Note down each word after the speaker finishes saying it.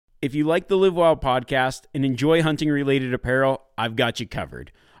If you like the Live Wild podcast and enjoy hunting-related apparel, I've got you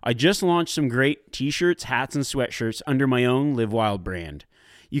covered. I just launched some great t-shirts, hats, and sweatshirts under my own Live Wild brand.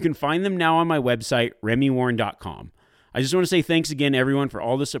 You can find them now on my website, remywarren.com. I just want to say thanks again, everyone, for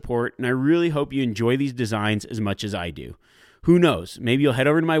all the support, and I really hope you enjoy these designs as much as I do. Who knows? Maybe you'll head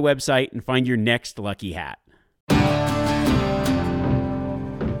over to my website and find your next lucky hat.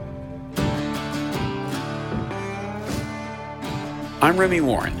 I'm Remy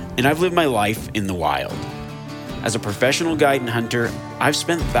Warren, and I've lived my life in the wild. As a professional guide and hunter, I've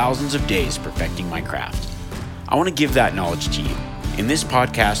spent thousands of days perfecting my craft. I want to give that knowledge to you. In this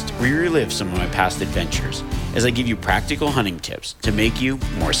podcast, we relive some of my past adventures as I give you practical hunting tips to make you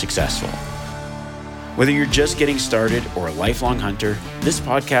more successful. Whether you're just getting started or a lifelong hunter, this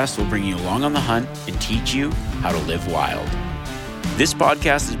podcast will bring you along on the hunt and teach you how to live wild. This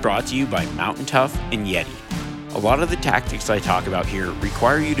podcast is brought to you by Mountain Tough and Yeti. A lot of the tactics I talk about here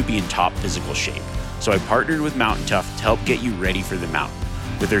require you to be in top physical shape, so I partnered with Mountain Tough to help get you ready for the mountain.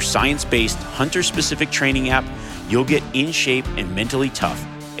 With their science-based, hunter-specific training app, you'll get in shape and mentally tough,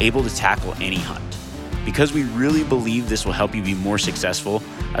 able to tackle any hunt. Because we really believe this will help you be more successful,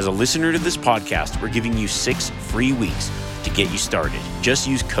 as a listener to this podcast, we're giving you 6 free weeks to get you started. Just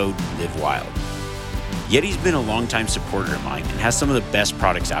use code LIVEWILD. Yeti's been a longtime supporter of mine and has some of the best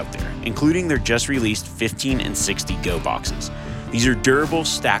products out there, including their just released 15 and 60 Go boxes. These are durable,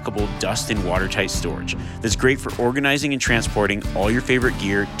 stackable, dust and watertight storage that's great for organizing and transporting all your favorite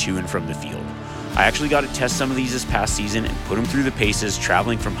gear to and from the field. I actually got to test some of these this past season and put them through the paces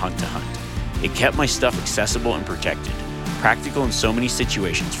traveling from hunt to hunt. It kept my stuff accessible and protected. Practical in so many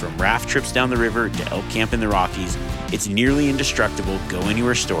situations, from raft trips down the river to elk camp in the Rockies, it's nearly indestructible go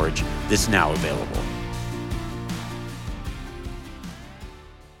anywhere storage that's now available.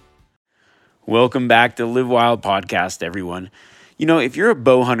 Welcome back to Live Wild Podcast, everyone. You know, if you're a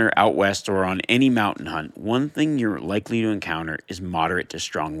bow hunter out west or on any mountain hunt, one thing you're likely to encounter is moderate to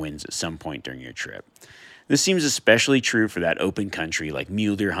strong winds at some point during your trip. This seems especially true for that open country like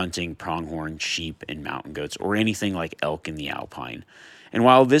mule deer hunting, pronghorn, sheep, and mountain goats, or anything like elk in the alpine. And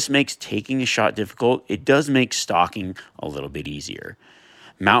while this makes taking a shot difficult, it does make stalking a little bit easier.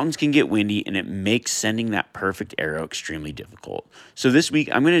 Mountains can get windy, and it makes sending that perfect arrow extremely difficult. So this week,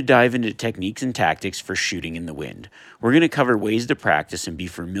 I'm going to dive into techniques and tactics for shooting in the wind. We're going to cover ways to practice and be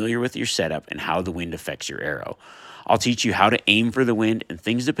familiar with your setup and how the wind affects your arrow. I'll teach you how to aim for the wind and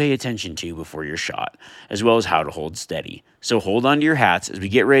things to pay attention to before your shot, as well as how to hold steady. So hold on to your hats as we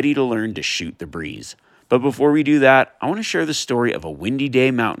get ready to learn to shoot the breeze. But before we do that, I want to share the story of a windy day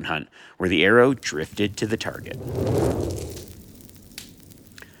mountain hunt where the arrow drifted to the target.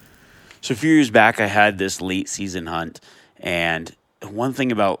 So a few years back, I had this late season hunt, and it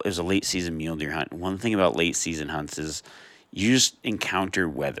was a late season mule deer hunt. One thing about late season hunts is you just encounter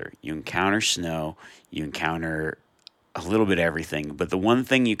weather. You encounter snow, you encounter a little bit of everything, but the one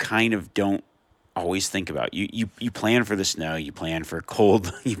thing you kind of don't always think about, you plan for the snow, you plan for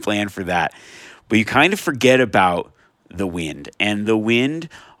cold, you plan for that, but you kind of forget about the wind. And the wind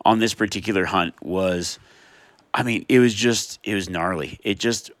on this particular hunt was, it was gnarly. It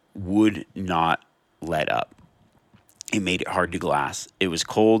just would not let up. It made it hard to glass. It was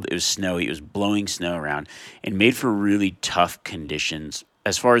cold, it was snowy, it was blowing snow around, and made for really tough conditions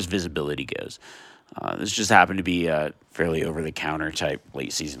as far as visibility goes. This just happened to be a fairly over-the-counter type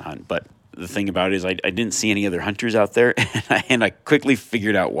late season hunt, but the thing about it is I didn't see any other hunters out there, and I quickly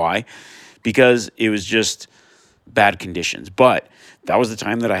figured out why, because it was just bad conditions. But that was the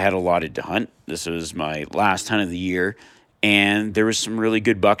time that I had allotted to hunt. This was my last hunt of the year, and there was some really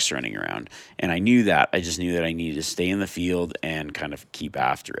good bucks running around. And I knew that. I just knew that I needed to stay in the field and kind of keep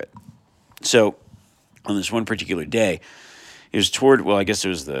after it. So on this one particular day, it was I guess it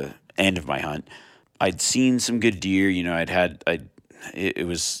was the end of my hunt. I'd seen some good deer. You're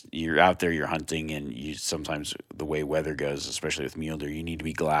out there, you're hunting, and you sometimes, the way weather goes, especially with mule deer, you need to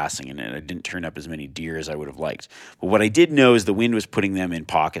be glassing, and I didn't turn up as many deer as I would have liked. But what I did know is the wind was putting them in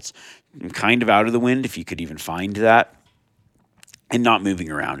pockets, kind of out of the wind, if you could even find that, and not moving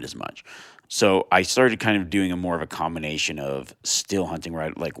around as much. So I started kind of doing more of a combination of still hunting, where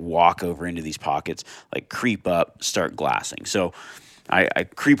I'd walk over into these pockets, creep up, start glassing. So I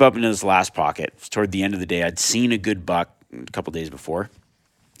creep up into this last pocket. Toward the end of the day, I'd seen a good buck a couple days before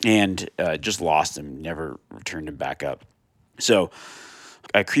and just lost him, never returned him back up. So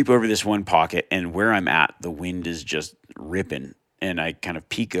I creep over this one pocket, and where I'm at, the wind is just ripping. And I kind of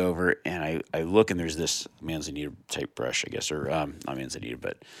peek over, and I look, and there's this manzanita type brush, I guess, or not manzanita,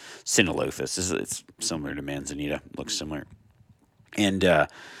 but Sinolothus. It's similar to manzanita, looks similar. And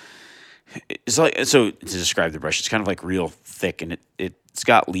It's like, so to describe the brush, it's kind of like real thick, and it's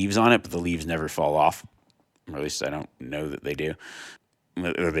got leaves on it, but the leaves never fall off. Or at least I don't know that they do.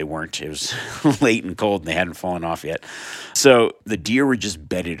 Or they weren't. It was late and cold and they hadn't fallen off yet. So the deer were just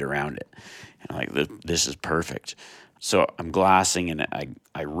bedded around it. And I'm like, this is perfect. So I'm glassing and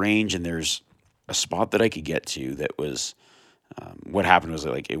I range, and there's a spot that I could get to that was, what happened was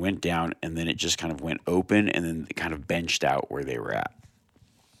like it went down and then it just kind of went open and then it kind of benched out where they were at.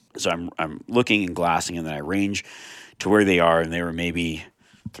 So I'm looking and glassing, and then I range to where they are, and they were maybe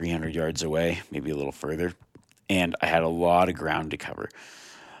 300 yards away, maybe a little further. And I had a lot of ground to cover.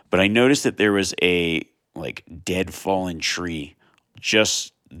 But I noticed that there was a like dead fallen tree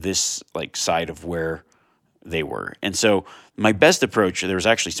just this like side of where they were. And so my best approach, there was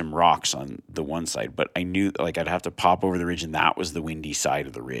actually some rocks on the one side, but I knew like I'd have to pop over the ridge, and that was the windy side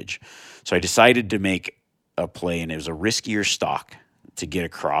of the ridge. So I decided to make a play, and it was a riskier stalk to get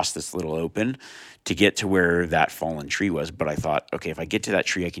across this little open to get to where that fallen tree was. But I thought, okay, if I get to that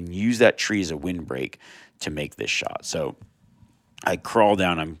tree, I can use that tree as a windbreak to make this shot. So I crawl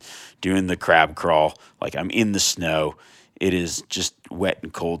down. I'm doing the crab crawl. Like I'm in the snow. It is just wet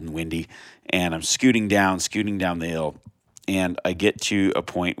and cold and windy. And I'm scooting down the hill. And I get to a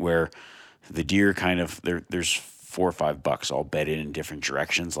point where the deer kind of, there's 4 or 5 bucks all bedded in different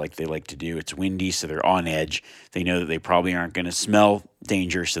directions like they like to do. It's windy, so they're on edge. They know that they probably aren't going to smell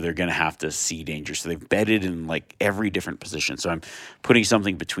danger, so they're going to have to see danger. So they've bedded in like every different position. So I'm putting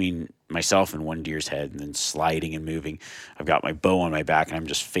something between myself and one deer's head and then sliding and moving. I've got my bow on my back, and I'm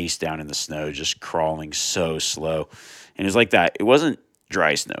just face down in the snow, just crawling so slow. And it was like that. It wasn't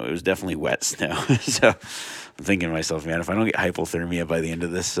dry snow. It was definitely wet snow. So I'm thinking to myself, man, if I don't get hypothermia by the end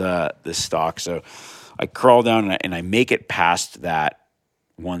of this stalk. So I crawl down and I make it past that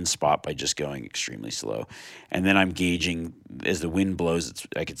one spot by just going extremely slow. And then I'm gauging as the wind blows,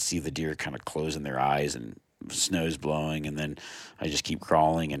 I could see the deer kind of closing their eyes and snow's blowing. And then I just keep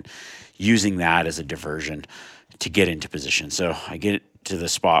crawling and using that as a diversion to get into position. So I get to the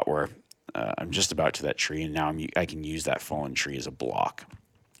spot where I'm just about to that tree, and now I can use that fallen tree as a block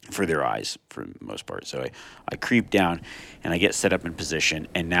for their eyes for the most part. So I creep down and I get set up in position,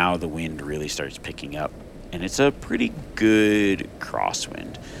 and now the wind really starts picking up, and it's a pretty good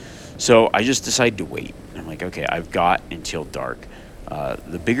crosswind. So I just decide to wait. I'm like, okay, I've got until dark.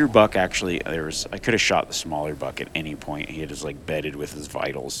 The bigger buck, actually, I could have shot the smaller buck at any point. He had his like bedded with his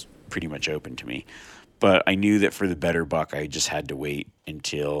vitals pretty much open to me. But I knew that for the better buck, I just had to wait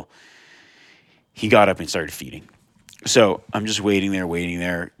until he got up and started feeding. So I'm just waiting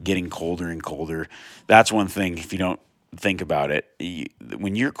there, getting colder and colder. That's one thing, if you don't think about it,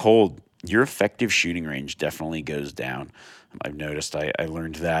 when you're cold, your effective shooting range definitely goes down. I've noticed. I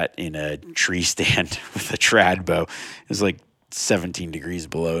learned that in a tree stand with a trad bow. It was like 17 degrees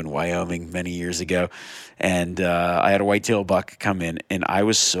below in Wyoming many years ago. And I had a whitetail buck come in, and I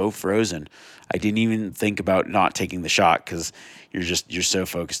was so frozen. I didn't even think about not taking the shot because you're so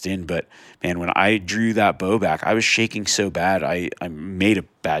focused in. But man, when I drew that bow back, I was shaking so bad. I made a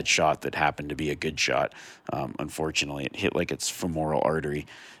bad shot that happened to be a good shot. Unfortunately, it hit like its femoral artery,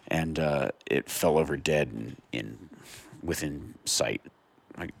 and it fell over dead within sight.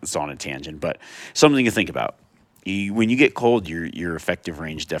 It's on a tangent, but something to think about. When you get cold, your effective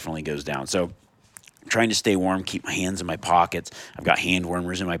range definitely goes down. So trying to stay warm, keep my hands in my pockets. I've got hand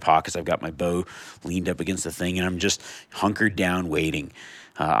warmers in my pockets. I've got my bow leaned up against the thing, and I'm just hunkered down waiting.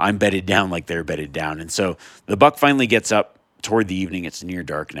 I'm bedded down like they're bedded down. And so the buck finally gets up toward the evening. It's near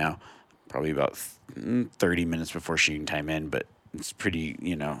dark now, probably about 30 minutes before shooting time in, but it's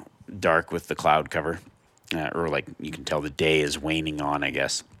pretty, dark with the cloud cover, or like you can tell the day is waning on, I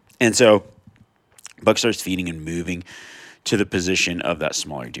guess. And so buck starts feeding and moving to the position of that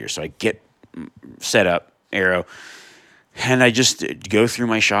smaller deer. So I get set up, arrow, and I just go through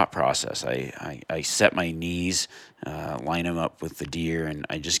my shot process. I set my knees, line them up with the deer, and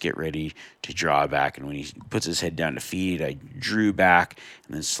I just get ready to draw back. And when he puts his head down to feed, I drew back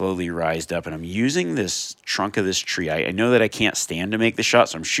and then slowly rised up. And I'm using this trunk of this tree. I know that I can't stand to make the shot,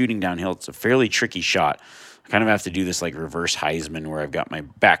 so I'm shooting downhill. It's a fairly tricky shot. I kind of have to do this like reverse Heisman where I've got my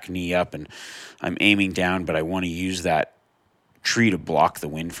back knee up and I'm aiming down, but I want to use that tree to block the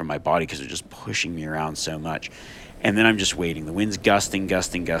wind from my body because they're just pushing me around so much. And then I'm just waiting. The wind's gusting.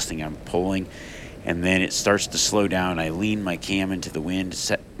 I'm pulling, and then it starts to slow down. I lean my cam into the wind,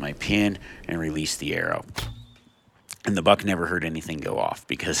 set my pin, and release the arrow. And the buck never heard anything go off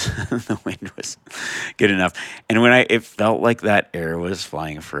because the wind was good enough. And it felt like that arrow was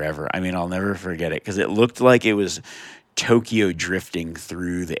flying forever. I mean, I'll never forget it because it looked like it was Tokyo drifting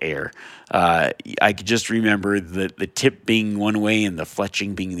through the air. I could just remember the tip being one way and the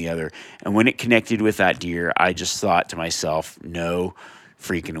fletching being the other. And when it connected with that deer, I just thought to myself, no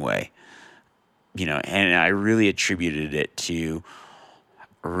freaking way. And I really attributed it to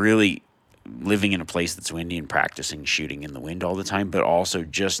really living in a place that's windy and practicing shooting in the wind all the time, but also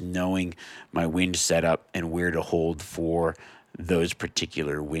just knowing my wind setup and where to hold for those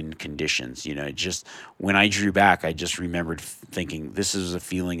particular wind conditions. Just when I drew back, I just remembered thinking this is a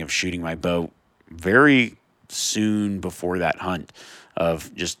feeling of shooting my bow very soon before that hunt,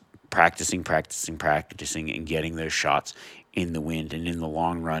 of just practicing and getting those shots in the wind. And in the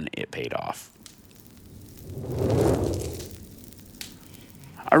long run, it paid off.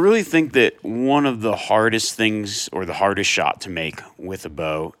 I really think that one of the hardest things, or the hardest shot to make with a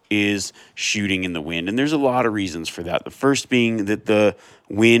bow, is shooting in the wind. And there's a lot of reasons for that. The first being that the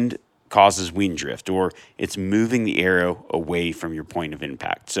wind causes wind drift, or it's moving the arrow away from your point of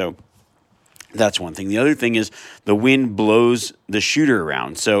impact. So that's one thing. The other thing is the wind blows the shooter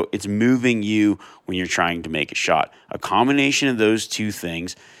around. So it's moving you when you're trying to make a shot. A combination of those two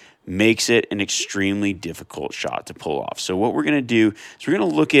things makes it an extremely difficult shot to pull off. So what we're going to do is we're going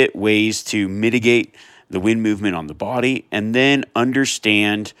to look at ways to mitigate the wind movement on the body, and then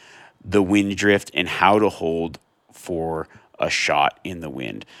understand the wind drift and how to hold for a shot in the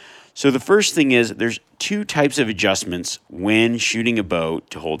wind. So the first thing is there's two types of adjustments when shooting a bow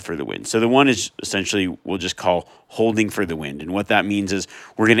to hold for the wind. So the one is essentially we'll just call holding for the wind. And what that means is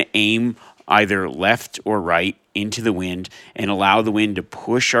we're going to aim either left or right into the wind and allow the wind to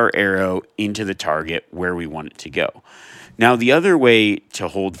push our arrow into the target where we want it to go. Now, the other way to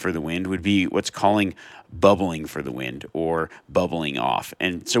hold for the wind would be what's calling bubbling for the wind, or bubbling off.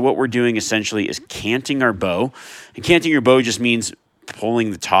 And so what we're doing essentially is canting our bow. And canting your bow just means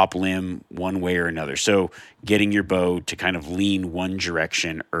pulling the top limb one way or another. So getting your bow to kind of lean one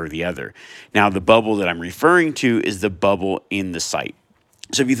direction or the other. Now, the bubble that I'm referring to is the bubble in the sight.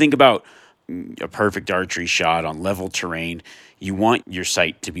 So if you think about a perfect archery shot on level terrain, you want your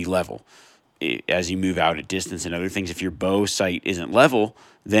sight to be level as you move out at distance and other things. If your bow sight isn't level,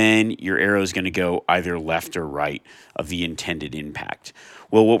 then your arrow is going to go either left or right of the intended impact.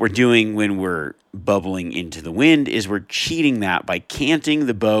 Well, what we're doing when we're bubbling into the wind is we're cheating that by canting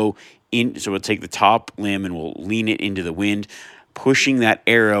the bow in. So we'll take the top limb and we'll lean it into the wind, pushing that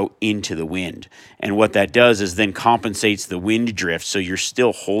arrow into the wind. And what that does is then compensates the wind drift. So you're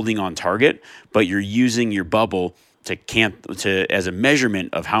still holding on target, but you're using your bubble as a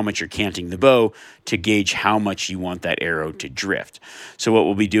measurement of how much you're canting the bow to gauge how much you want that arrow to drift. So what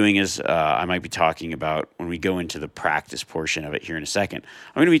we'll be doing is I might be talking about, when we go into the practice portion of it here in a second,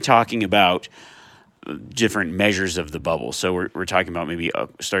 I'm going to be talking about different measures of the bubble. So we're talking about maybe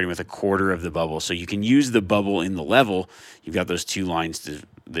starting with a quarter of the bubble. So you can use the bubble in the level. You've got those two lines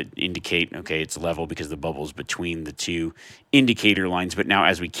that indicate, okay, it's level because the bubble's between the two indicator lines. But now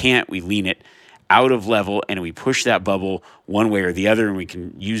as we cant, we lean it out of level and we push that bubble one way or the other, and we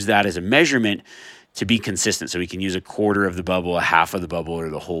can use that as a measurement to be consistent. So we can use a quarter of the bubble, a half of the bubble, or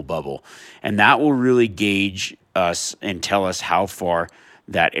the whole bubble. And that will really gauge us and tell us how far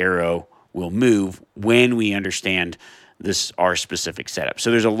that arrow will move when we understand our specific setup.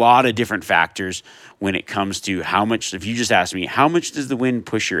 So there's a lot of different factors when it comes to how much. If you just ask me, how much does the wind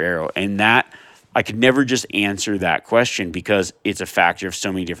push your arrow? And that, I could never just answer that question, because it's a factor of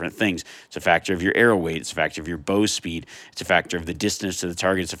so many different things. It's a factor of your arrow weight. It's a factor of your bow speed. It's a factor of the distance to the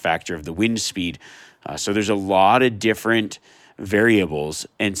target. It's a factor of the wind speed. So there's a lot of different variables.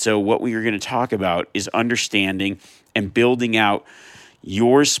 And so what we are going to talk about is understanding and building out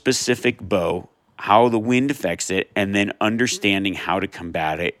your specific bow, how the wind affects it, and then understanding how to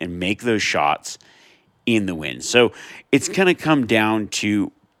combat it and make those shots in the wind. So it's going to come down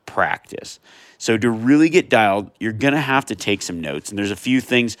to practice. So to really get dialed, you're going to have to take some notes. And there's a few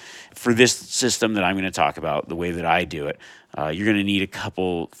things for this system that I'm going to talk about, the way that I do it. You're going to need a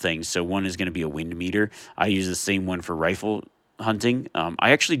couple things. So one is going to be a wind meter. I use the same one for rifle hunting.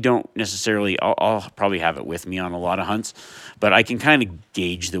 I actually don't necessarily, I'll probably have it with me on a lot of hunts, but I can kind of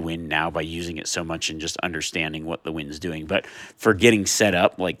gauge the wind now by using it so much and just understanding what the wind's doing. But for getting set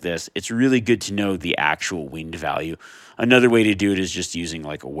up like this, it's really good to know the actual wind value. Another way to do it is just using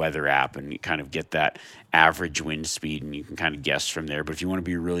like a weather app, and you kind of get that average wind speed and you can kind of guess from there. But if you want to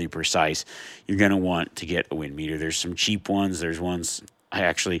be really precise, you're going to want to get a wind meter. There's some cheap ones. There's ones I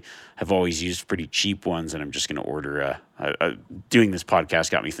actually have always used, pretty cheap ones, and I'm just going to order doing this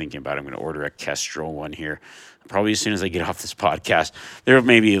podcast got me thinking about it. I'm going to order a Kestrel one here probably as soon as I get off this podcast. They're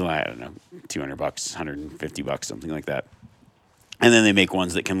maybe, I don't know, $200, $150, something like that. And then they make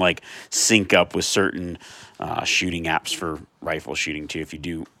ones that can like sync up with certain shooting apps for rifle shooting too. If you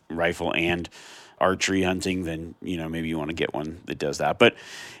do rifle and archery hunting, then maybe you want to get one that does that. But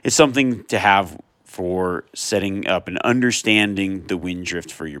it's something to have for setting up and understanding the wind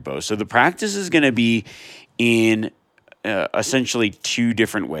drift for your bow. So the practice is going to be in essentially two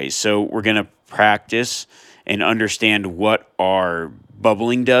different ways. So we're going to practice and understand what our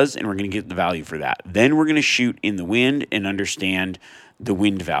bubbling does, and we're going to get the value for that. Then we're going to shoot in the wind and understand the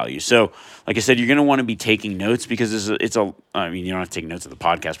wind value. So, like I said, you're going to want to be taking notes because you don't have to take notes of the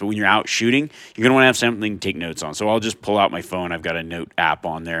podcast, but when you're out shooting, you're going to want to have something to take notes on. So I'll just pull out my phone. I've got a note app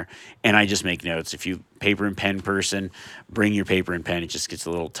on there, and I just make notes. If you paper and pen person, bring your paper and pen. It just gets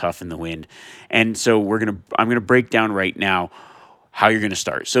a little tough in the wind. And so I'm going to break down right now how you're going to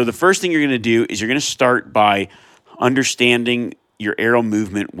start. So the first thing you're going to do is you're going to start by understanding your arrow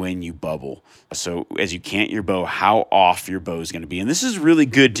movement when you bubble. So as you cant your bow, how off your bow is going to be. And this is really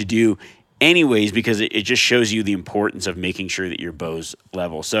good to do anyways because it just shows you the importance of making sure that your bow's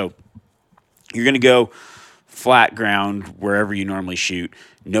level. So you're going to go flat ground wherever you normally shoot,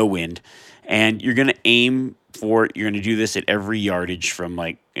 no wind, and you're going to aim for, you're going to do this at every yardage from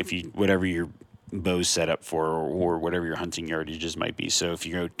whatever your bow's set up for or whatever your hunting yardages might be. So if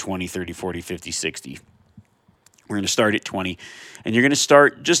you go 20, 30, 40, 50, 60, we're going to start at 20, and you're going to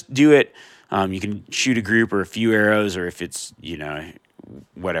start, just do it. You can shoot a group or a few arrows, or if it's,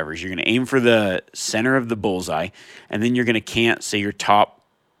 whatever. You're going to aim for the center of the bullseye, and then you're going to cant, say, your top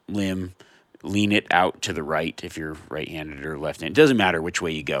limb, lean it out to the right if you're right-handed or left-handed. It doesn't matter which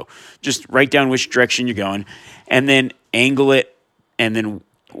way you go. Just write down which direction you're going, and then angle it, and then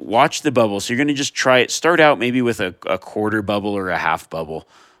watch the bubble. So you're going to just try it. Start out maybe with a quarter bubble or a half bubble,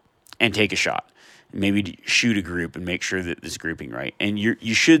 and take a shot. Maybe shoot a group and make sure that this grouping right. And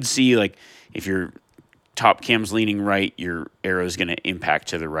you should see, like, if your top cam's leaning right, your arrow is going to impact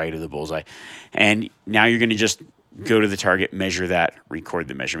to the right of the bullseye. And now you're going to just go to the target, measure that, record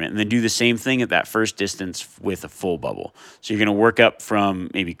the measurement, and then do the same thing at that first distance with a full bubble. So you're going to work up from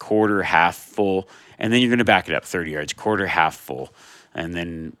maybe quarter, half full, and then you're going to back it up 30 yards, quarter, half full, and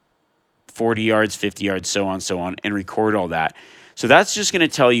then 40 yards, 50 yards, so on, and record all that. So that's just going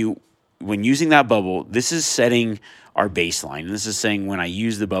to tell you, when using that bubble, this is setting our baseline. This is saying when I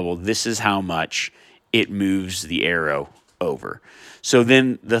use the bubble, this is how much it moves the arrow over. So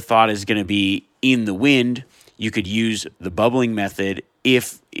then the thought is going to be, in the wind, you could use the bubbling method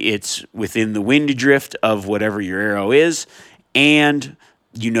if it's within the wind drift of whatever your arrow is, and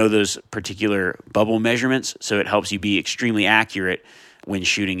those particular bubble measurements, so it helps you be extremely accurate when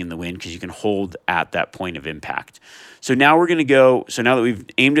shooting in the wind because you can hold at that point of impact. So now we're going to go, so now that we've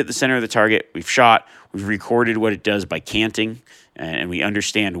aimed at the center of the target, we've shot, we've recorded what it does by canting, and we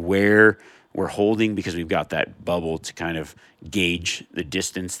understand where we're holding because we've got that bubble to kind of gauge the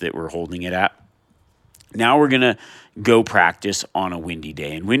distance that we're holding it at. Now we're going to go practice on a windy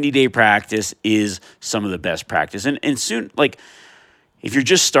day. And windy day practice is some of the best practice. And soon, like, if you're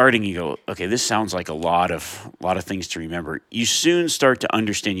just starting, you go, okay, this sounds like a lot of things to remember. You soon start to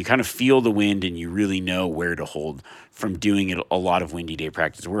understand. You kind of feel the wind, and you really know where to hold from doing it a lot of windy day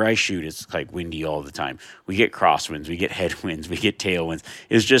practice. Where I shoot, it's like windy all the time. We get crosswinds, we get headwinds, we get tailwinds.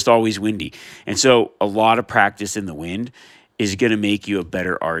 It's just always windy. And so a lot of practice in the wind is going to make you a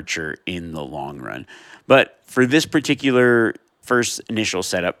better archer in the long run. But for this particular first initial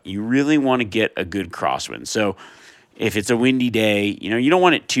setup, you really want to get a good crosswind. So if it's a windy day, you don't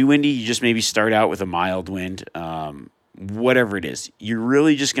want it too windy. You just maybe start out with a mild wind, whatever it is. You're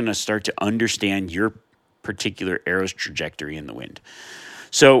really just going to start to understand your particular arrow's trajectory in the wind.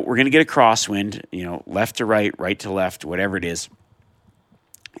 So we're going to get a crosswind, left to right, right to left, whatever it is.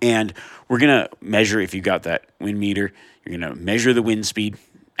 And we're going to measure, if you got that wind meter, you're going to measure the wind speed,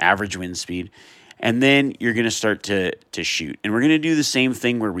 average wind speed. And then you're going to start to shoot. And we're going to do the same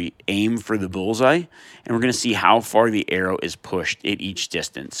thing where we aim for the bullseye, and we're going to see how far the arrow is pushed at each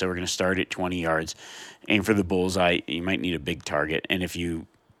distance. So we're going to start at 20 yards, aim for the bullseye. You might need a big target. And if you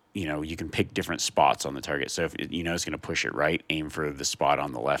can pick different spots on the target. So if it's going to push it right, aim for the spot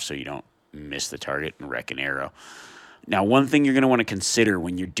on the left so you don't miss the target and wreck an arrow. Now, one thing you're going to want to consider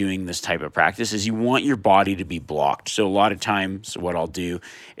when you're doing this type of practice is you want your body to be blocked. So a lot of times what I'll do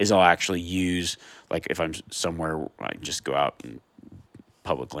is I'll actually use, like if I'm somewhere, I just go out in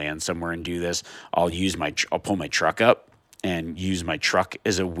public land somewhere and do this, I'll pull my truck up and use my truck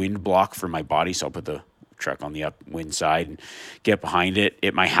as a wind block for my body. So I'll put the truck on the upwind side and get behind it.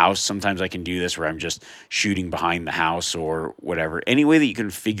 At my house, sometimes I can do this where I'm just shooting behind the house or whatever. Any way that you can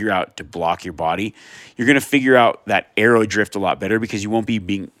figure out to block your body, you're going to figure out that arrow drift a lot better because you won't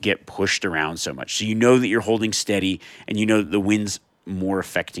get pushed around so much. So you know that you're holding steady and you know that the wind's more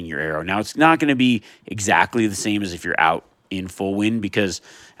affecting your arrow. Now, it's not going to be exactly the same as if you're out in full wind, because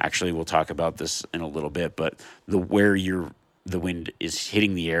actually we'll talk about this in a little bit, but the wind is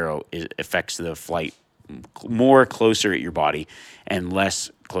hitting the arrow, it affects the flight more closer at your body and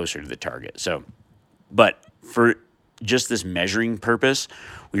less closer to the target. So, but for just this measuring purpose,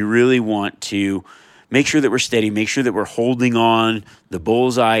 we really want to make sure that we're steady, make sure that we're holding on the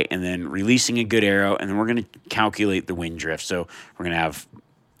bullseye and then releasing a good arrow, and then we're going to calculate the wind drift. So we're going to have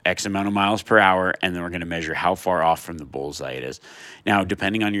X amount of miles per hour, and then we're going to measure how far off from the bullseye it is. Now,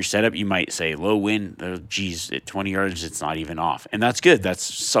 depending on your setup, you might say low wind, at 20 yards, it's not even off. And that's good. That's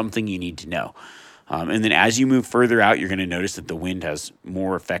something you need to know. And then as you move further out, you're going to notice that the wind has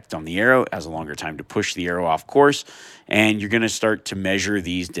more effect on the arrow, has a longer time to push the arrow off course, and you're going to start to measure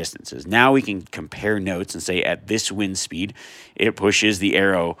these distances. Now we can compare notes and say at this wind speed, it pushes the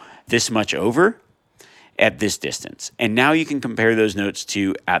arrow this much over at this distance. And now you can compare those notes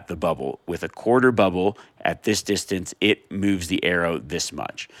to at the bubble. With a quarter bubble at this distance, it moves the arrow this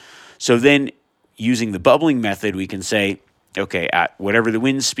much. So then using the bubbling method, we can say, okay, at whatever the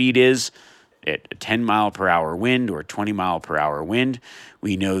wind speed is, at a 10 mile per hour wind or 20 mile per hour wind,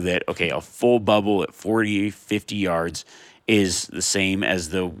 we know that, okay, a full bubble at 40, 50 yards is the same as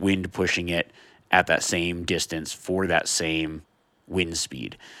the wind pushing it at that same distance for that same wind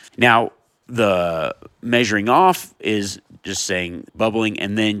speed. Now, the measuring off is just saying bubbling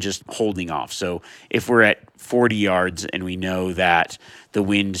and then just holding off. So if we're at 40 yards and we know that the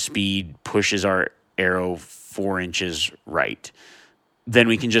wind speed pushes our arrow 4 inches right, then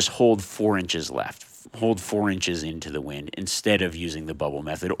we can just hold 4 inches left, hold 4 inches into the wind instead of using the bubble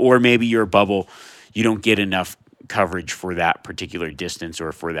method. Or maybe your bubble, you don't get enough coverage for that particular distance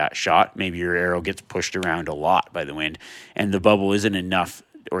or for that shot. Maybe your arrow gets pushed around a lot by the wind and the bubble isn't enough,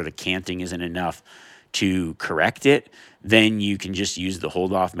 or the canting isn't enough to correct it. Then you can just use the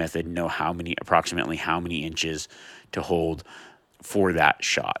hold off method and know approximately how many inches to hold for that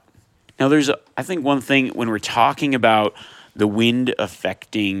shot. Now I think one thing when we're talking about the wind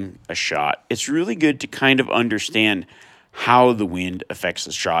affecting a shot, it's really good to kind of understand how the wind affects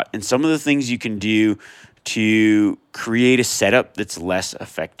the shot and some of the things you can do to create a setup that's less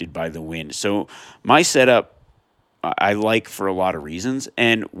affected by the wind. So my setup, I like for a lot of reasons.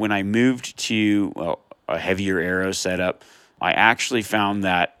 And when I moved to a heavier arrow setup, I actually found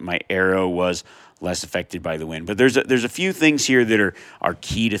that my arrow was less affected by the wind. But there's a few things here that are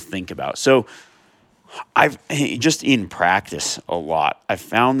key to think about. So I've just in practice a lot, I've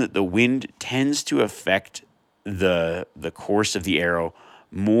found that the wind tends to affect the course of the arrow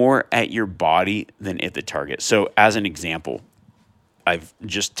more at your body than at the target. So as an example, I've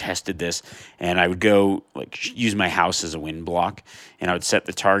just tested this, and I would go use my house as a wind block, and I would set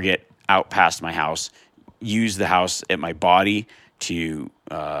the target out past my house, use the house at my body to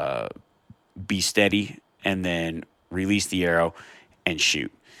be steady, and then release the arrow and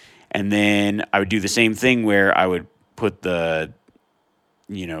shoot. And then I would do the same thing where I would put the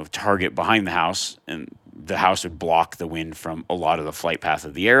target behind the house, and the house would block the wind from a lot of the flight path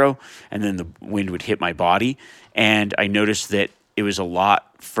of the arrow, and then the wind would hit my body. And I noticed that it was a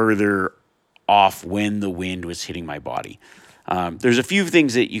lot further off when the wind was hitting my body. There's a few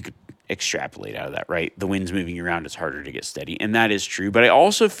things that you could extrapolate out of that, right? The wind's moving around, it's harder to get steady, and that is true. But I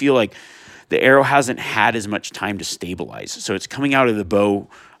also feel like the arrow hasn't had as much time to stabilize. So it's coming out of the bow,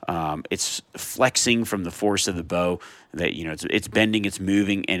 it's flexing from the force of the bow, that it's bending, it's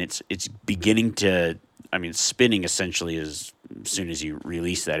moving, and it's beginning to, spinning essentially as soon as you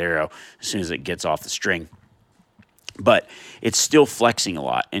release that arrow, as soon as it gets off the string. But it's still flexing a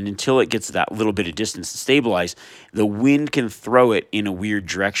lot. And until it gets that little bit of distance to stabilize, the wind can throw it in a weird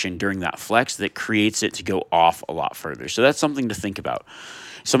direction during that flex that creates it to go off a lot further. So that's something to think about.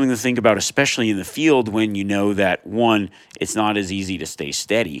 Something to think about, especially in the field, when you know that, one, it's not as easy to stay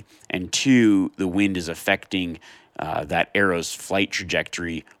steady, and two, the wind is affecting that arrow's flight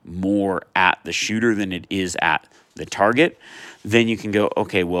trajectory more at the shooter than it is at the target. Then you can go,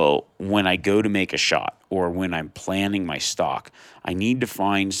 okay, well, when I go to make a shot or when I'm planning my stock, I need to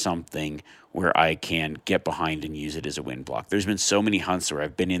find something where I can get behind and use it as a wind block. There's been so many hunts where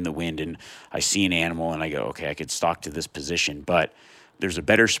I've been in the wind and I see an animal and I go, okay, I could stalk to this position, but there's a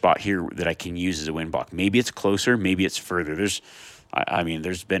better spot here that I can use as a wind block. Maybe it's closer, maybe it's further.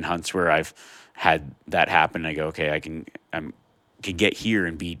 There's been hunts where I've had that happen. And I go, okay, I can get here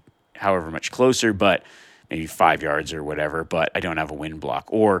and be however much closer, but maybe 5 yards or whatever, but I don't have a wind block.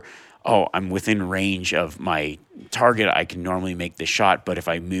 Or, oh, I'm within range of my target. I can normally make the shot, but if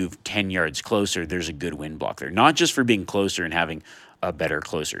I move 10 yards closer, there's a good wind block there. Not just for being closer and having a better,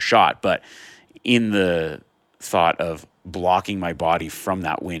 closer shot, but in the thought of blocking my body from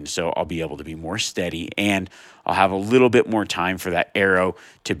that wind. So I'll be able to be more steady, and I'll have a little bit more time for that arrow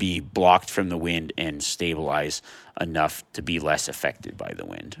to be blocked from the wind and stabilize enough to be less affected by the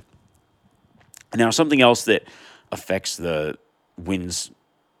wind. Now, something else that affects the wind's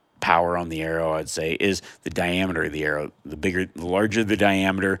power on the arrow, I'd say, is the diameter of the arrow. The larger the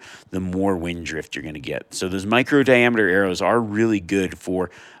diameter, the more wind drift you're going to get. So those micro diameter arrows are really good for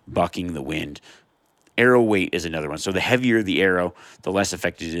bucking the wind. Arrow weight is another one. So the heavier the arrow, the less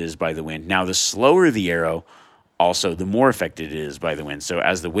affected it is by the wind. Now, the slower the arrow, also the more affected it is by the wind. So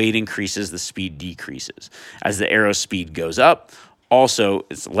as the weight increases, the speed decreases. As the arrow speed goes up, also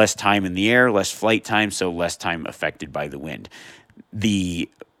it's less time in the air, less flight time, so less time affected by the wind. The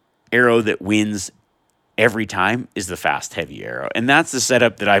arrow that wins every time is the fast, heavy arrow. And that's the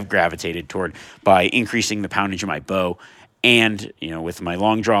setup that I've gravitated toward by increasing the poundage of my bow. And, with my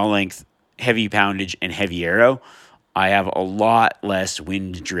long draw length, heavy poundage, and heavy arrow, I have a lot less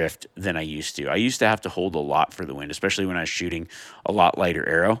wind drift than I used to. I used to have to hold a lot for the wind, especially when I was shooting a lot lighter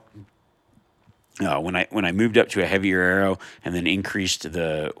arrow. When I moved up to a heavier arrow and then increased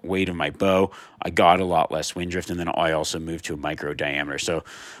the weight of my bow, I got a lot less wind drift, and then I also moved to a micro diameter. So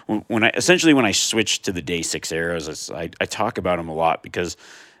when I switched to the Day 6 arrows, I talk about them a lot because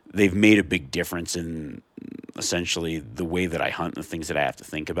they've made a big difference in essentially the way that I hunt and the things that I have to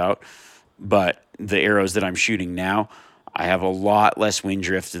think about. But the arrows that I'm shooting now, I have a lot less wind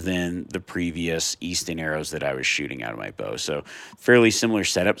drift than the previous Easton arrows that I was shooting out of my bow. So fairly similar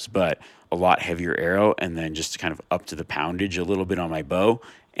setups, but a lot heavier arrow, and then just kind of up to the poundage a little bit on my bow.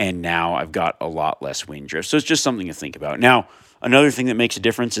 And now I've got a lot less wind drift. So it's just something to think about. Now, another thing that makes a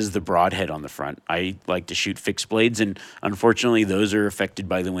difference is the broadhead on the front. I like to shoot fixed blades, and unfortunately those are affected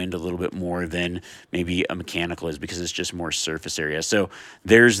by the wind a little bit more than maybe a mechanical is because it's just more surface area. So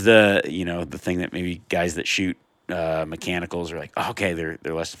there's the thing that maybe guys that shoot mechanicals are like, oh, okay, they're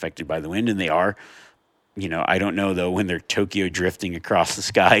less affected by the wind, and they are. I don't know, though, when they're Tokyo drifting across the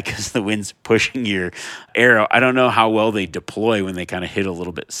sky because the wind's pushing your arrow. I don't know how well they deploy when they kind of hit a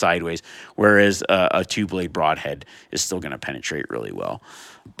little bit sideways, whereas a two-blade broadhead is still going to penetrate really well.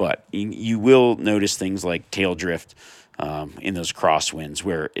 But you will notice things like tail drift in those crosswinds,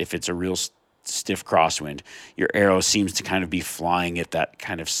 where if it's a real stiff crosswind, your arrow seems to kind of be flying at that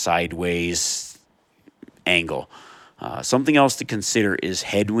kind of sideways angle. Something else to consider is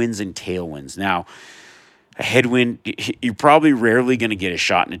headwinds and tailwinds. Now, a headwind, you're probably rarely going to get a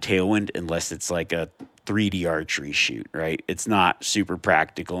shot in a tailwind unless it's like a 3D archery shoot, right? It's not super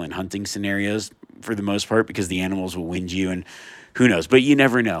practical in hunting scenarios for the most part because the animals will wind you, and who knows, but you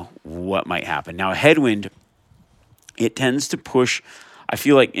never know what might happen. Now, a headwind, it tends to push. I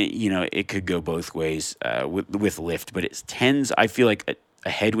feel like, it could go both ways with lift, but I feel like a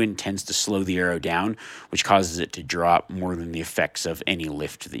headwind tends to slow the arrow down, which causes it to drop more than the effects of any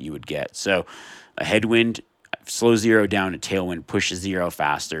lift that you would get. So a headwind slows the arrow down, a tailwind pushes the arrow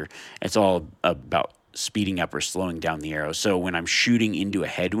faster. It's all about speeding up or slowing down the arrow. So when I'm shooting into a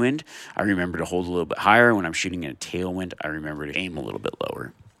headwind, I remember to hold a little bit higher. When I'm shooting in a tailwind, I remember to aim a little bit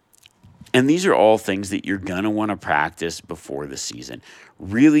lower. And these are all things that you're going to want to practice before the season.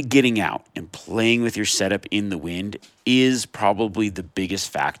 Really getting out and playing with your setup in the wind is probably the biggest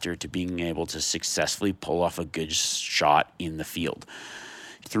factor to being able to successfully pull off a good shot in the field.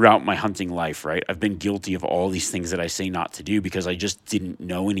 Throughout my hunting life, right, I've been guilty of all these things that I say not to do because I just didn't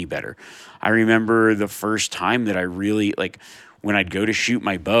know any better. I remember the first time that I really, when I'd go to shoot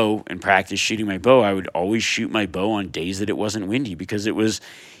my bow and practice shooting my bow, I would always shoot my bow on days that it wasn't windy because it was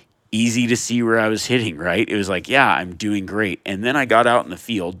easy to see where I was hitting, right? It was like, yeah, I'm doing great. And then I got out in the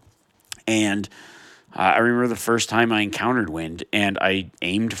field, and I remember the first time I encountered wind, and I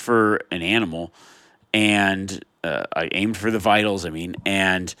aimed for an animal, and I aimed for the vitals,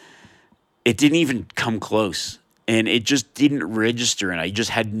 and it didn't even come close, and it just didn't register, and I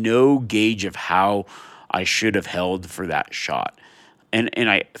just had no gauge of how I should have held for that shot. And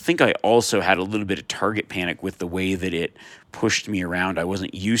I think I also had a little bit of target panic with the way that it pushed me around. I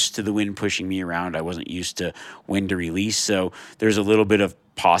wasn't used to the wind pushing me around. I wasn't used to wind to release. So there's a little bit of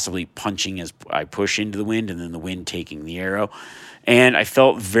possibly punching as I push into the wind and then the wind taking the arrow. And I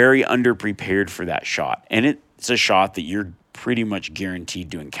felt very underprepared for that shot. And it's a shot that you're pretty much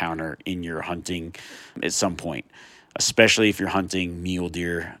guaranteed to encounter in your hunting at some point, especially if you're hunting mule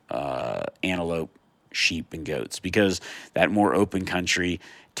deer, antelope, sheep and goats, because that more open country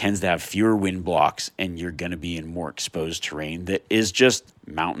tends to have fewer wind blocks, and you're going to be in more exposed terrain that is just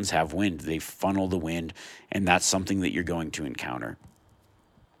mountains have wind. They funnel the wind, and that's something that you're going to encounter.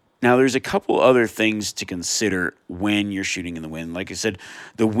 Now, there's a couple other things to consider when you're shooting in the wind. Like I said,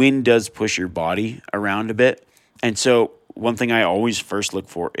 the wind does push your body around a bit. And so one thing I always first look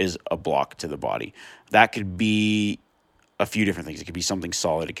for is a block to the body. That could be a few different things. It could be something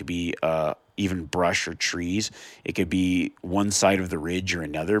solid. It could be even brush or trees. It could be one side of the ridge or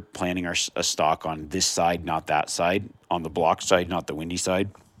another, planting a stock on this side, not that side, on the block side, not the windy side.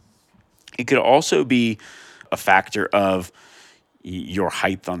 It could also be a factor of your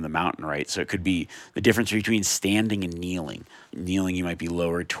height on the mountain, right? So it could be the difference between standing and kneeling. Kneeling, you might be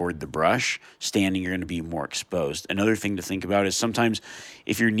lower toward the brush. Standing, you're going to be more exposed. Another thing to think about is sometimes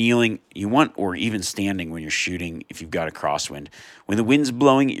if you're kneeling, you want, or even standing when you're shooting, if you've got a crosswind, when the wind's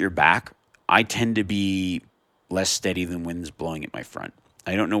blowing at your back, I tend to be less steady than wind's blowing at my front.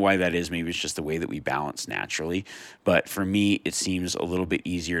 I don't know why that is. Maybe it's just the way that we balance naturally. But for me, it seems a little bit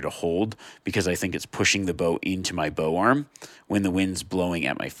easier to hold because I think it's pushing the bow into my bow arm when the wind's blowing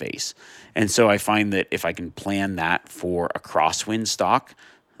at my face. And so I find that if I can plan that for a crosswind stock,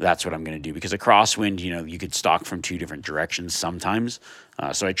 that's what I'm going to do. Because a crosswind, you could stock from two different directions sometimes.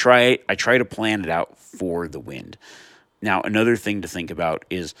 So I try to plan it out for the wind. Now, another thing to think about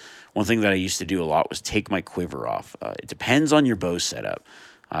is one thing that I used to do a lot was take my quiver off. It depends on your bow setup.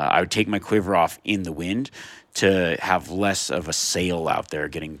 I would take my quiver off in the wind to have less of a sail out there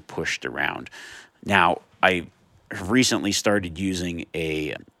getting pushed around. Now, I have recently started using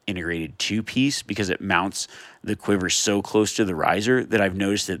a integrated two-piece because it mounts the quiver so close to the riser that I've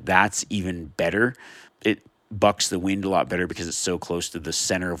noticed that that's even better. It bucks the wind a lot better because it's so close to the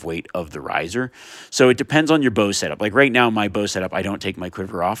center of weight of the riser. So it depends on your bow setup. Like right now, my bow setup, I don't take my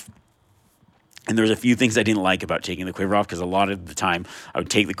quiver off. And there's a few things I didn't like about taking the quiver off because a lot of the time I would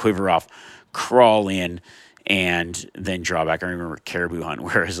take the quiver off, crawl in, and then draw back. I remember caribou hunt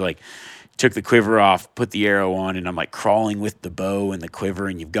where it was like, took the quiver off, put the arrow on, and I'm like crawling with the bow and the quiver,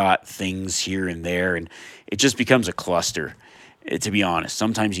 and you've got things here and there, and it just becomes a cluster. To be honest,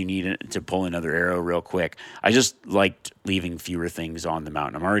 sometimes you need it to pull another arrow real quick. I just liked leaving fewer things on the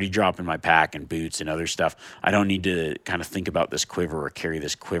mountain. I'm already dropping my pack and boots and other stuff. I don't need to kind of think about this quiver or carry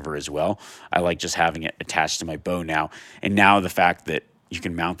this quiver as well. I like just having it attached to my bow now. And now the fact that you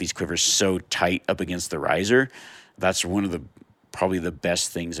can mount these quivers so tight up against the riser, that's one of the probably the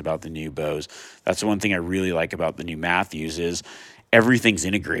best things about the new bows. That's the one thing I really like about the new Mathews is everything's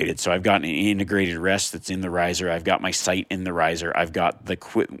integrated. So I've got an integrated rest that's in the riser. I've got my sight in the riser. I've got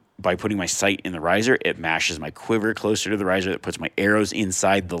by putting my sight in the riser, it mashes my quiver closer to the riser. That puts my arrows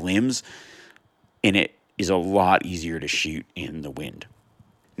inside the limbs, and it is a lot easier to shoot in the wind.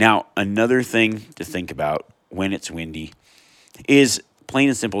 Now, another thing to think about when it's windy is plain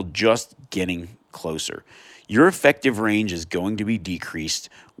and simple, just getting closer. Your effective range is going to be decreased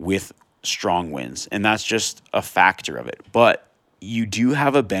with strong winds, and that's just a factor of it. But you do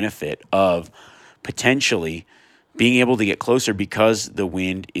have a benefit of potentially being able to get closer because the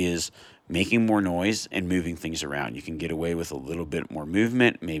wind is making more noise and moving things around. You can get away with a little bit more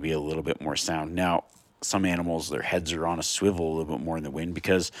movement, maybe a little bit more sound. Now, some animals, their heads are on a swivel a little bit more in the wind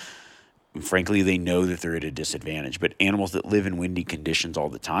because, frankly, they know that they're at a disadvantage. But animals that live in windy conditions all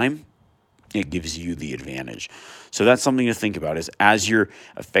the time, it gives you the advantage. So that's something to think about is as your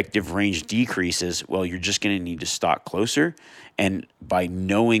effective range decreases, well, you're just going to need to stock closer. And by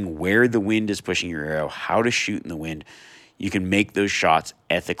knowing where the wind is pushing your arrow, how to shoot in the wind, you can make those shots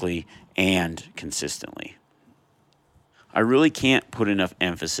ethically and consistently. I really can't put enough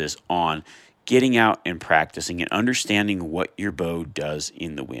emphasis on getting out and practicing and understanding what your bow does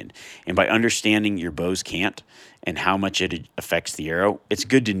in the wind. And by understanding your bow's cant and how much it affects the arrow, it's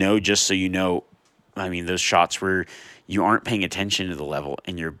good to know just so you know, those shots where you aren't paying attention to the level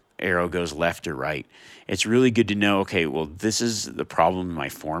and your arrow goes left or right. It's really good to know, okay, well, this is the problem in my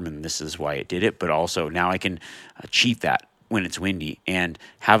form and this is why it did it. But also now I can cheat that when it's windy and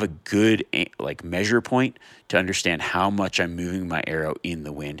have a good measure point to understand how much I'm moving my arrow in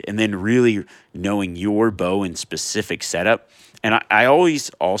the wind, and then really knowing your bow and specific setup. And I always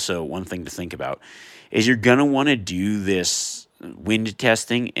also, one thing to think about is you're going to want to do this wind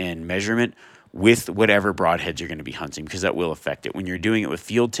testing and measurement with whatever broadheads you're going to be hunting, because that will affect it. When you're doing it with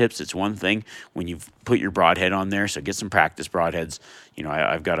field tips, it's one thing. When you've put your broadhead on there, so get some practice broadheads.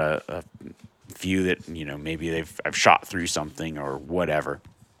 I've got a few that maybe I've shot through something or whatever.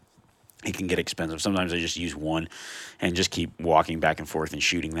 It can get expensive. Sometimes I just use one and just keep walking back and forth and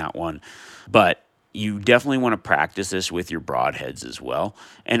shooting that one. But you definitely want to practice this with your broadheads as well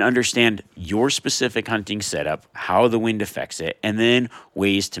and understand your specific hunting setup, how the wind affects it, and then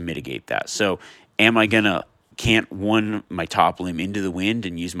ways to mitigate that. So am I going to cant my top limb into the wind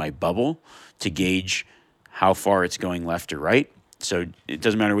and use my bubble to gauge how far it's going left or right? So it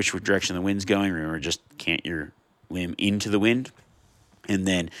doesn't matter which direction the wind's going. Remember, just cant your limb into the wind and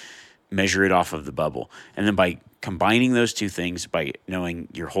then measure it off of the bubble. And then by combining those two things, by knowing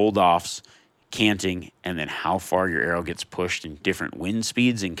your hold-offs, canting, and then how far your arrow gets pushed in different wind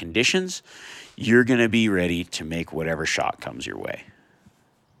speeds and conditions, you're going to be ready to make whatever shot comes your way.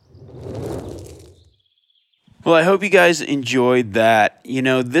 Well, I hope you guys enjoyed that.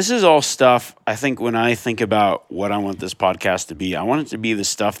 This is all stuff, I think when I think about what I want this podcast to be, I want it to be the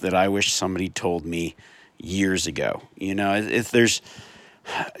stuff that I wish somebody told me years ago.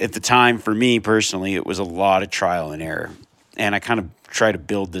 At the time, for me personally, it was a lot of trial and error. And I kind of try to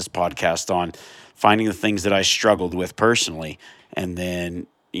build this podcast on finding the things that I struggled with personally, and then,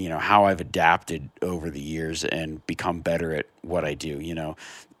 how I've adapted over the years and become better at what I do.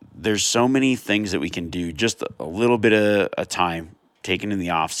 There's so many things that we can do, just a little bit of a time taken in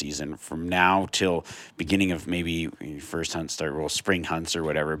the off season from now till beginning of maybe your first hunt start, spring hunts or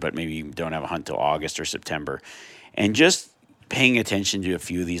whatever, but maybe you don't have a hunt till August or September, and just paying attention to a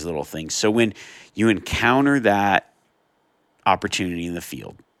few of these little things. So when you encounter that opportunity in the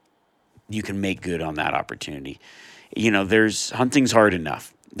field, you can make good on that opportunity. Hunting's hard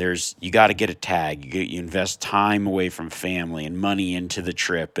enough. You got to get a tag. You invest time away from family and money into the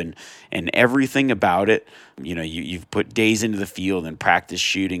trip and everything about it. You've put days into the field and practice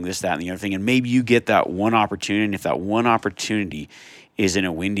shooting, this, that, and the other thing. And maybe you get that one opportunity. And if that one opportunity is in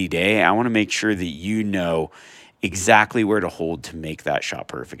a windy day, I want to make sure that you know exactly where to hold to make that shot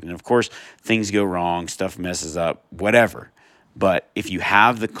perfect. And of course, things go wrong, stuff messes up, whatever. But if you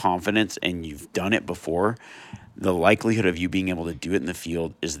have the confidence and you've done it before, the likelihood of you being able to do it in the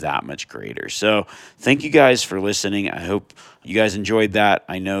field is that much greater. So thank you guys for listening. I hope you guys enjoyed that.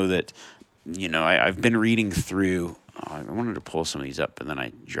 I know that, I've been reading through, I wanted to pull some of these up, and then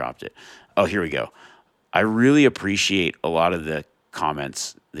I dropped it. Oh, here we go. I really appreciate a lot of the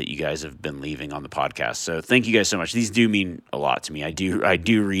comments that you guys have been leaving on the podcast. So thank you guys so much. These do mean a lot to me. I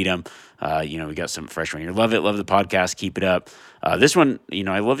do read them. We got some fresh one here. Love it. Love the podcast. Keep it up. This one,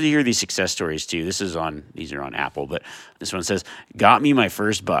 I love to hear these success stories too. These are on Apple, but this one says, got me my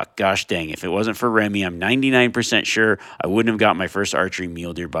first buck. Gosh dang, if it wasn't for Remy, I'm 99% sure I wouldn't have got my first archery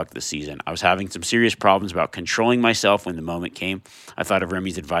mule deer buck this season. I was having some serious problems about controlling myself when the moment came. I thought of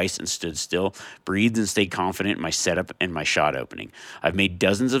Remy's advice and stood still, breathed and stayed confident in my setup and my shot opening. I've made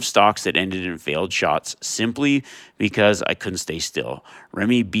dozens of stalks that ended in failed shots simply because I couldn't stay still.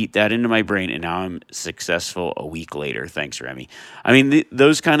 Remy beat that into my brain, and now I'm successful a week later. Thanks, Remy. I mean,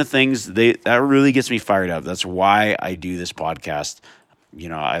 those kind of things, that really gets me fired up. That's why I do this podcast.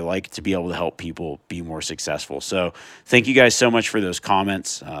 I like to be able to help people be more successful. So thank you guys so much for those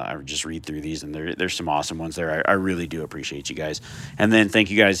comments. I just read through these, and there's some awesome ones there. I really do appreciate you guys. And then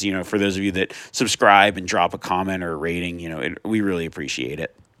thank you guys, for those of you that subscribe and drop a comment or a rating, we really appreciate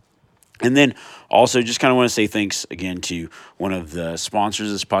it. And then also just kind of want to say thanks again to one of the sponsors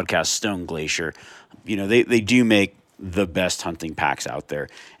of this podcast, Stone Glacier. They do make the best hunting packs out there.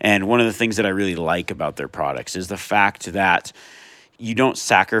 And one of the things that I really like about their products is the fact that you don't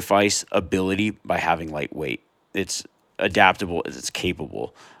sacrifice ability by having lightweight. It's adaptable, it's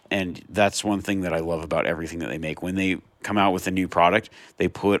capable. And that's one thing that I love about everything that they make. When they come out with a new product, they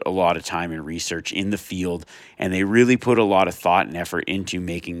put a lot of time and research in the field, and they really put a lot of thought and effort into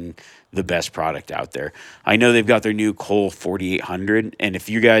making the best product out there. I know they've got their new Cole 4800, and if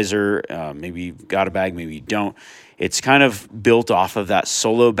you guys are, maybe you've got a bag, maybe you don't, it's kind of built off of that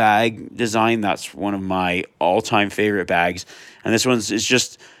solo bag design. That's one of my all-time favorite bags, and this one's is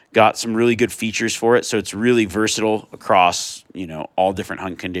just got some really good features for it, so it's really versatile across, all different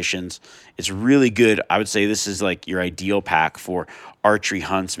hunt conditions. It's really good. I would say this is like your ideal pack for archery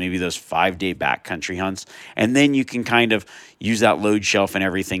hunts, maybe those 5-day backcountry hunts. And then you can kind of use that load shelf and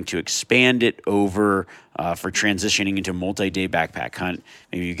everything to expand it over for transitioning into a multi-day backpack hunt.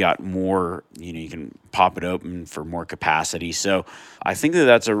 Maybe you got more, you can pop it open for more capacity. So I think that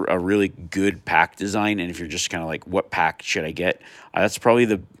that's a really good pack design. And if you're just kind of like, what pack should I get? That's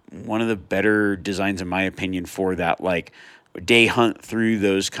probably one of the better designs, in my opinion, for that like day hunt through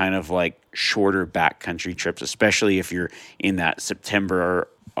those kind of like shorter backcountry trips, especially if you're in that September,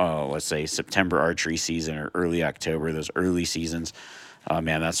 let's say September archery season or early October, those early seasons.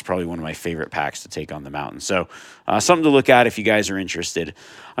 Man, that's probably one of my favorite packs to take on the mountain. So something to look at if you guys are interested.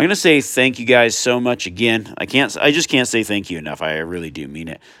 I'm going to say thank you guys so much again. I just can't say thank you enough. I really do mean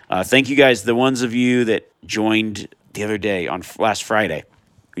it. Thank you guys, the ones of you that joined the other day on last Friday.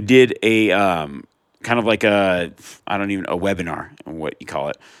 We did a kind of like a webinar, what you call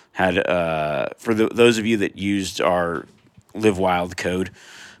it. Had for those of you that used our Live Wild code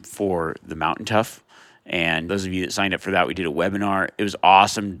for the Mountain Tough, and those of you that signed up for that, we did a webinar. It was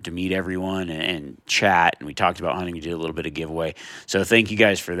awesome to meet everyone and chat, and we talked about hunting. We did a little bit of giveaway. So thank you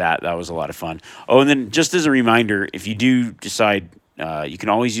guys for that. That was a lot of fun. Oh, and then just as a reminder, if you do decide, you can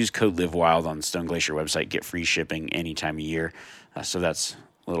always use code LiveWild on the Stone Glacier website, get free shipping any time of year. So that's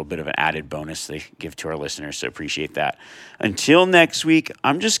a little bit of an added bonus they give to our listeners, so appreciate that. Until next week,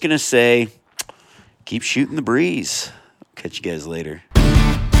 I'm just going to say, keep shooting the breeze. Catch you guys later.